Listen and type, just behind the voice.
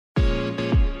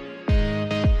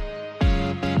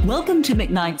Welcome to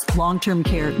McKnight's Long-Term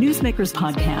Care Newsmakers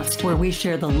podcast, where we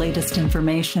share the latest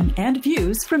information and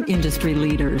views from industry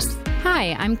leaders.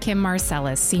 Hi, I'm Kim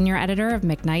Marcellus, Senior Editor of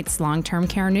McKnight's Long-Term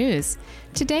Care News.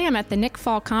 Today I'm at the Nick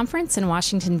Fall Conference in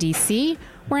Washington, D.C.,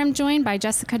 where I'm joined by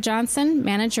Jessica Johnson,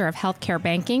 Manager of Healthcare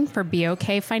Banking for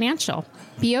BOK Financial.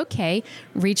 BOK,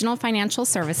 Regional Financial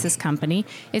Services Company,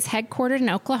 is headquartered in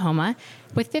Oklahoma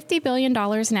with $50 billion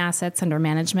in assets under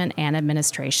management and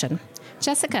administration.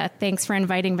 Jessica, thanks for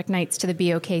inviting McKnight's to the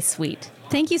BOK suite.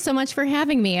 Thank you so much for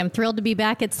having me. I'm thrilled to be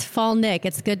back. It's fall, Nick.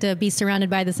 It's good to be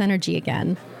surrounded by this energy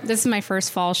again. This is my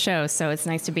first fall show, so it's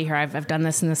nice to be here. I've done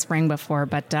this in the spring before,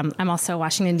 but I'm also a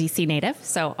Washington, D.C. native,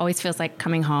 so always feels like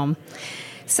coming home.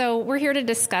 So we're here to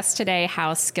discuss today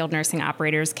how skilled nursing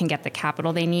operators can get the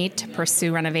capital they need to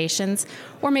pursue renovations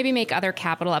or maybe make other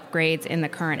capital upgrades in the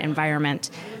current environment.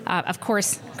 Of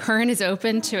course, current is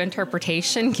open to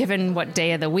interpretation given what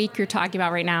day of the week you're talking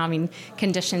about right now. I mean,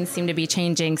 conditions seem to be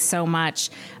changing so much,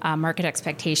 market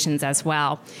expectations as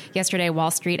well. Yesterday,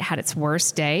 Wall Street had its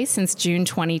worst day since June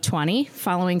 2020,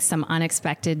 following some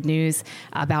unexpected news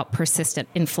about persistent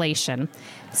inflation.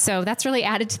 So that's really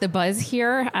added to the buzz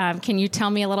here. Can you tell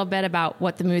me a little bit about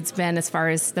what the mood's been as far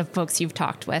as the folks you've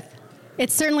talked with?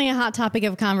 It's certainly a hot topic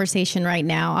of conversation right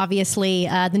now. Obviously,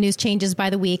 the news changes by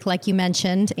the week, like you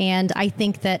mentioned. And I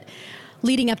think that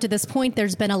leading up to this point,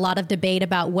 there's been a lot of debate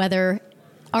about whether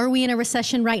are we in a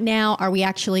recession right now? Are we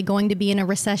actually going to be in a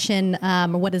recession?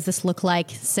 Or what does this look like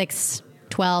 6,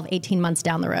 12, 18 months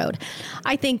down the road?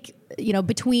 I think,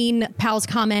 between Powell's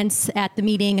comments at the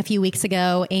meeting a few weeks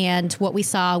ago and what we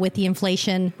saw with the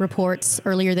inflation reports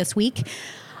earlier this week,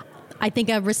 I think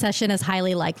a recession is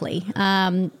highly likely.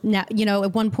 Now,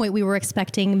 at one point we were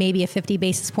expecting maybe a 50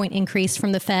 basis point increase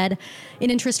from the Fed in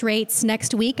interest rates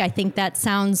next week. I think that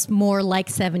sounds more like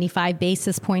 75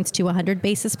 basis points to 100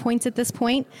 basis points at this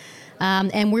point.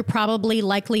 And we're probably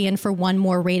likely in for one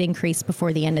more rate increase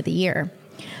before the end of the year.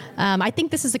 I think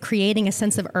this is creating a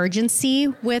sense of urgency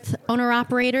with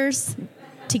owner-operators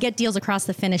to get deals across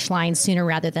the finish line sooner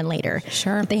rather than later.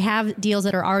 Sure. If they have deals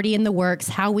that are already in the works,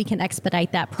 how we can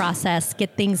expedite that process,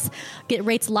 get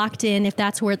rates locked in, if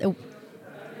that's where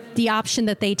the option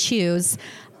that they choose.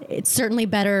 It's certainly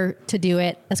better to do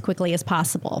it as quickly as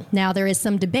possible. Now, there is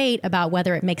some debate about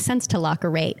whether it makes sense to lock a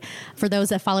rate. For those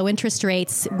that follow interest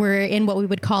rates, we're in what we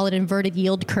would call an inverted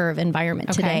yield curve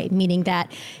environment today, meaning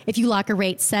that if you lock a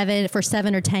rate for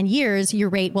 7 or 10 years, your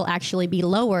rate will actually be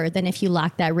lower than if you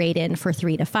lock that rate in for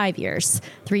 3 to 5 years.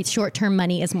 Short-term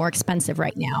money is more expensive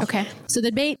right now. Okay. So the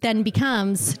debate then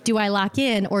becomes, do I lock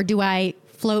in or do I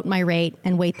float my rate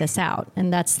and wait this out?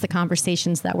 And that's the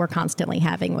conversations that we're constantly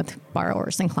having with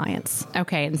borrowers and clients.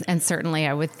 Okay. And certainly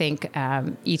I would think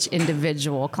each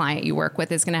individual client you work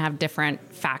with is going to have different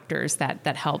factors that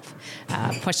help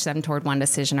push them toward one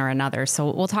decision or another. So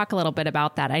we'll talk a little bit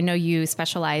about that. I know you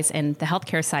specialize in the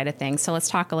healthcare side of things. So let's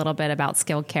talk a little bit about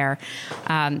skilled care.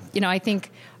 I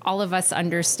think all of us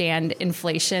understand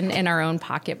inflation in our own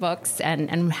pocketbooks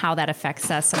and how that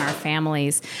affects us and our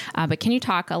families. But can you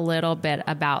talk a little bit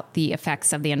about the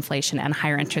effects of the inflation and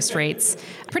higher interest rates,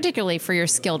 particularly for your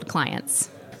skilled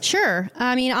clients? Sure.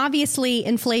 I mean, obviously,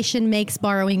 inflation makes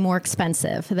borrowing more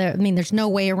expensive. There's no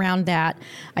way around that.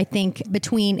 I think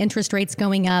between interest rates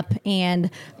going up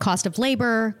and cost of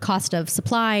labor, cost of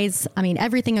supplies,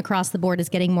 everything across the board is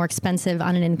getting more expensive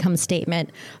on an income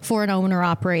statement for an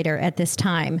owner-operator at this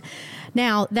time.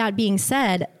 Now, that being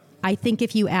said, I think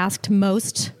if you asked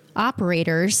most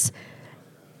operators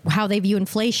how they view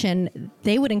inflation,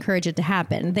 they would encourage it to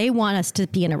happen. They want us to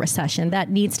be in a recession. That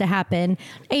needs to happen.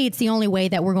 It's the only way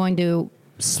that we're going to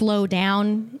slow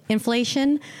down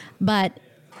inflation. But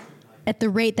at the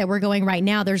rate that we're going right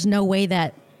now, there's no way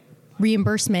that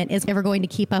reimbursement is ever going to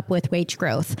keep up with wage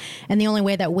growth. And the only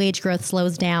way that wage growth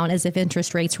slows down is if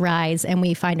interest rates rise and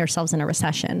we find ourselves in a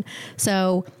recession.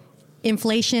 So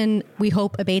inflation, we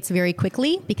hope, abates very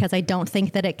quickly because I don't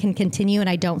think that it can continue, and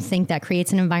I don't think that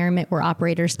creates an environment where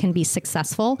operators can be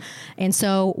successful. And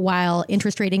so while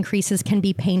interest rate increases can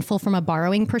be painful from a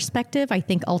borrowing perspective, I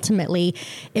think ultimately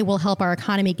it will help our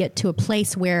economy get to a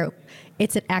place where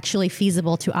it's actually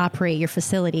feasible to operate your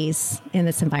facilities in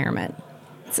this environment.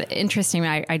 It's interesting.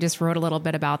 I just wrote a little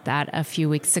bit about that a few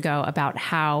weeks ago about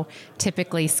how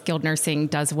typically skilled nursing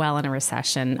does well in a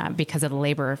recession because of the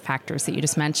labor factors that you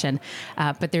just mentioned.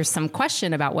 But there's some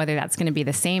question about whether that's going to be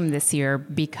the same this year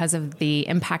because of the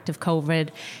impact of COVID,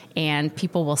 and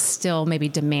people will still maybe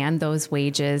demand those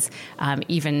wages,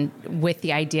 even with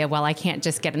the idea, well, I can't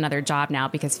just get another job now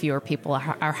because fewer people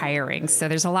are hiring. So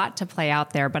there's a lot to play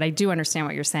out there. But I do understand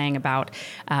what you're saying about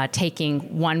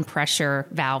taking one pressure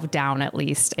valve down at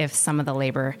least increased if some of the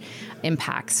labor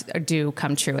impacts do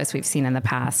come true, as we've seen in the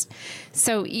past.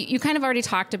 So you kind of already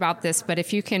talked about this, but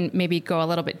if you can maybe go a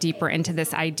little bit deeper into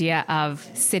this idea of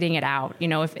sitting it out,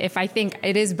 if I think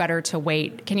it is better to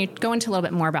wait, can you go into a little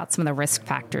bit more about some of the risk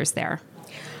factors there?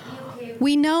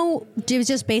 We know,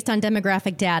 just based on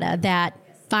demographic data, that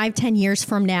 5-10 years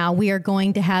from now, we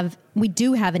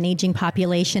do have an aging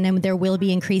population, and there will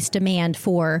be increased demand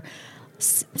for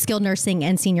skilled nursing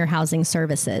and senior housing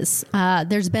services.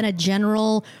 There's been a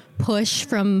general push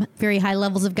from very high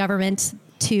levels of government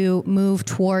to move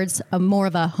towards more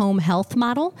of a home health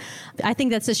model. I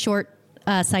think that's a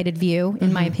short-sighted view,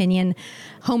 in my opinion.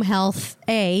 Home health,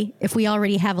 if we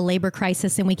already have a labor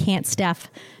crisis and we can't staff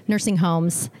nursing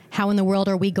homes, how in the world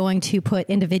are we going to put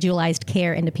individualized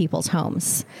care into people's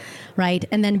homes, right?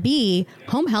 And then B,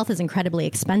 home health is incredibly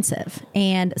expensive.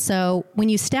 And so when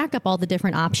you stack up all the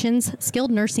different options,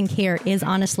 skilled nursing care is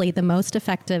honestly the most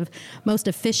effective, most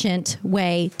efficient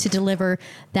way to deliver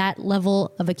that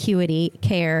level of acuity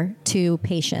care to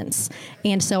patients.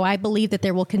 And so I believe that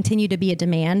there will continue to be a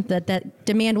demand, that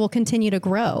demand will continue to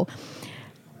grow.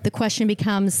 The question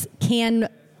becomes, can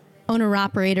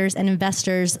owner-operators and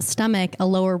investors stomach a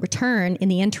lower return in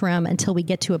the interim until we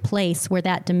get to a place where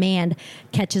that demand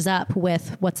catches up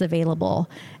with what's available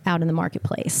out in the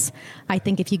marketplace? I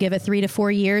think if you give it 3 to 4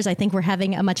 years, I think we're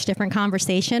having a much different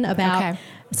conversation about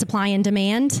supply and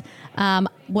demand.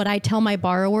 What I tell my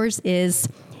borrowers is,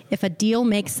 if a deal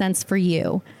makes sense for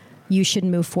you, you should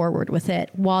move forward with it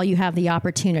while you have the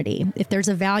opportunity. If there's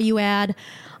a value add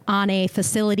on a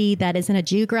facility that is in a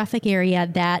geographic area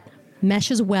that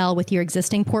meshes well with your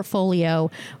existing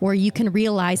portfolio, where you can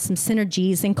realize some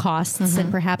synergies in costs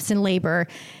and perhaps in labor,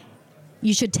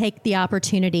 you should take the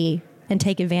opportunity and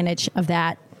take advantage of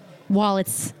that while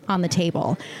it's on the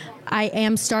table. I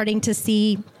am starting to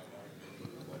see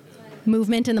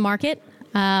movement in the market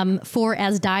for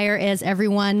as dire as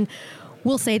everyone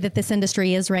will say that this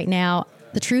industry is right now.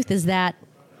 The truth is that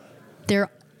there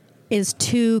is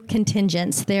two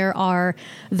contingents. There are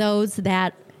those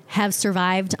that have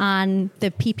survived on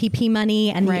the PPP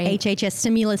money and the HHS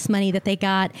stimulus money that they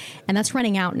got, and that's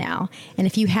running out now. And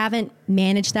if you haven't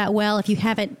managed that well, if you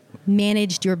haven't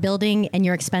managed your building and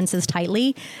your expenses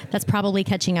tightly, that's probably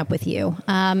catching up with you.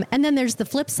 And then there's the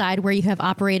flip side, where you have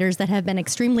operators that have been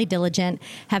extremely diligent,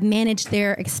 have managed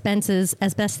their expenses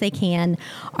as best they can,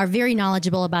 are very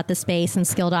knowledgeable about the space and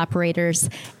skilled operators,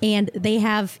 and they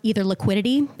have either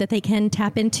liquidity that they can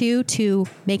tap into to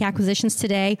make acquisitions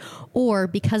today, or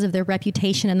because of their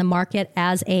reputation in the market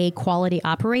as a quality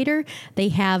operator, they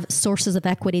have sources of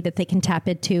equity that they can tap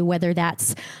into, whether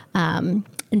that's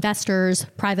investors,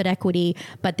 private equity,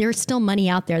 but there's still money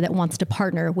out there that wants to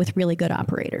partner with really good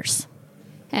operators.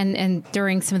 And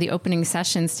during some of the opening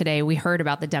sessions today, we heard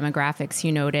about the demographics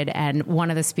you noted, and one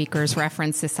of the speakers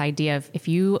referenced this idea of, if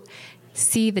you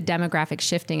see the demographics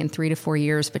shifting in 3 to 4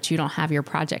 years, but you don't have your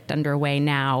project underway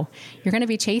now, you're going to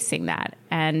be chasing that.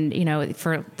 And,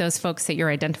 for those folks that you're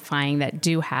identifying that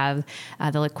do have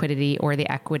the liquidity or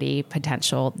the equity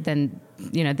potential, then,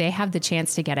 they have the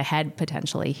chance to get ahead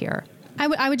potentially here.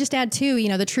 I would just add too,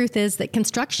 the truth is that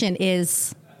construction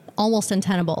is almost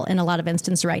untenable in a lot of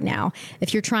instances right now.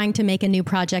 If you're trying to make a new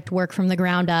project work from the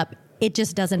ground up, it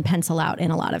just doesn't pencil out in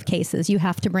a lot of cases. You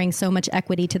have to bring so much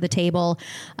equity to the table.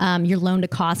 Your loan to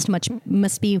cost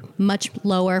must be much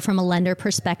lower from a lender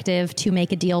perspective to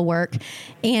make a deal work.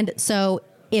 And so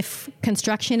if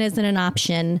construction isn't an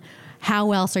option,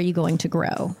 how else are you going to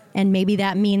grow? And maybe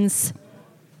that means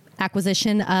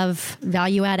acquisition of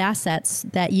value add assets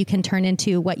that you can turn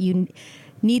into what you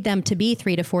need them to be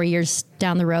 3 to 4 years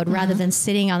down the road, rather than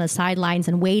sitting on the sidelines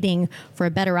and waiting for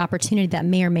a better opportunity that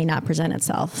may or may not present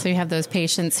itself. So you have those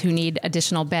patients who need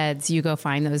additional beds. You go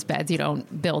find those beds. You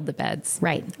don't build the beds.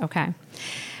 Right. Okay.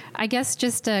 I guess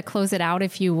just to close it out,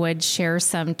 if you would share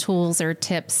some tools or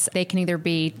tips. They can either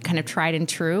be kind of tried and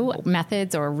true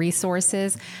methods or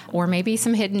resources, or maybe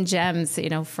some hidden gems,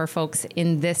 for folks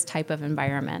in this type of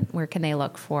environment. Where can they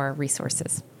look for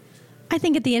resources? I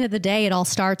think at the end of the day, it all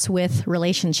starts with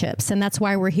relationships. And that's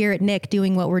why we're here at NIC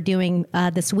doing what we're doing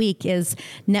this week, is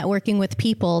networking with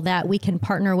people that we can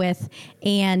partner with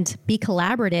and be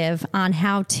collaborative on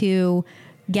how to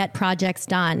get projects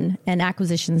done and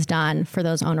acquisitions done for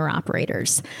those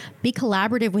owner-operators. Be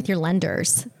collaborative with your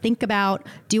lenders. Think about,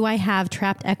 do I have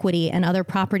trapped equity and other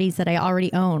properties that I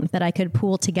already own that I could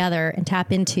pool together and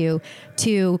tap into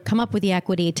to come up with the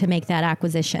equity to make that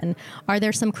acquisition? Are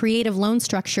there some creative loan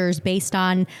structures based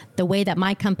on the way that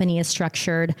my company is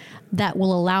structured that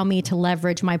will allow me to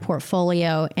leverage my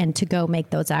portfolio and to go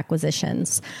make those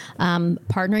acquisitions?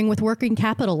 Partnering with working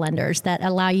capital lenders that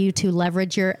allow you to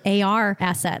leverage your AR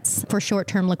assets assets for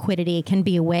short-term liquidity can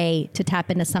be a way to tap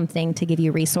into something to give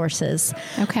you resources.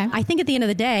 Okay. I think at the end of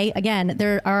the day, again,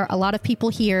 there are a lot of people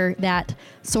here that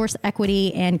source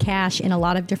equity and cash in a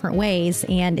lot of different ways.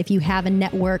 And if you have a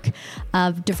network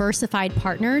of diversified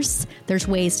partners, there's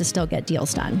ways to still get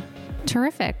deals done.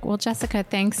 Terrific. Well, Jessica,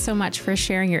 thanks so much for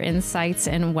sharing your insights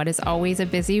in what is always a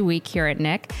busy week here at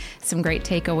NIC. Some great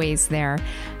takeaways there.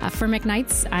 For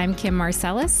McKnight's, I'm Kim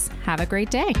Marcellus. Have a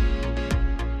great day.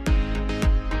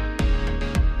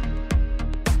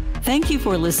 Thank you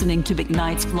for listening to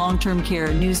McKnight's Long-Term Care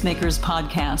Newsmakers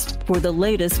podcast. For the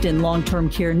latest in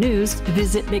long-term care news,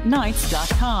 visit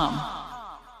mcknights.com.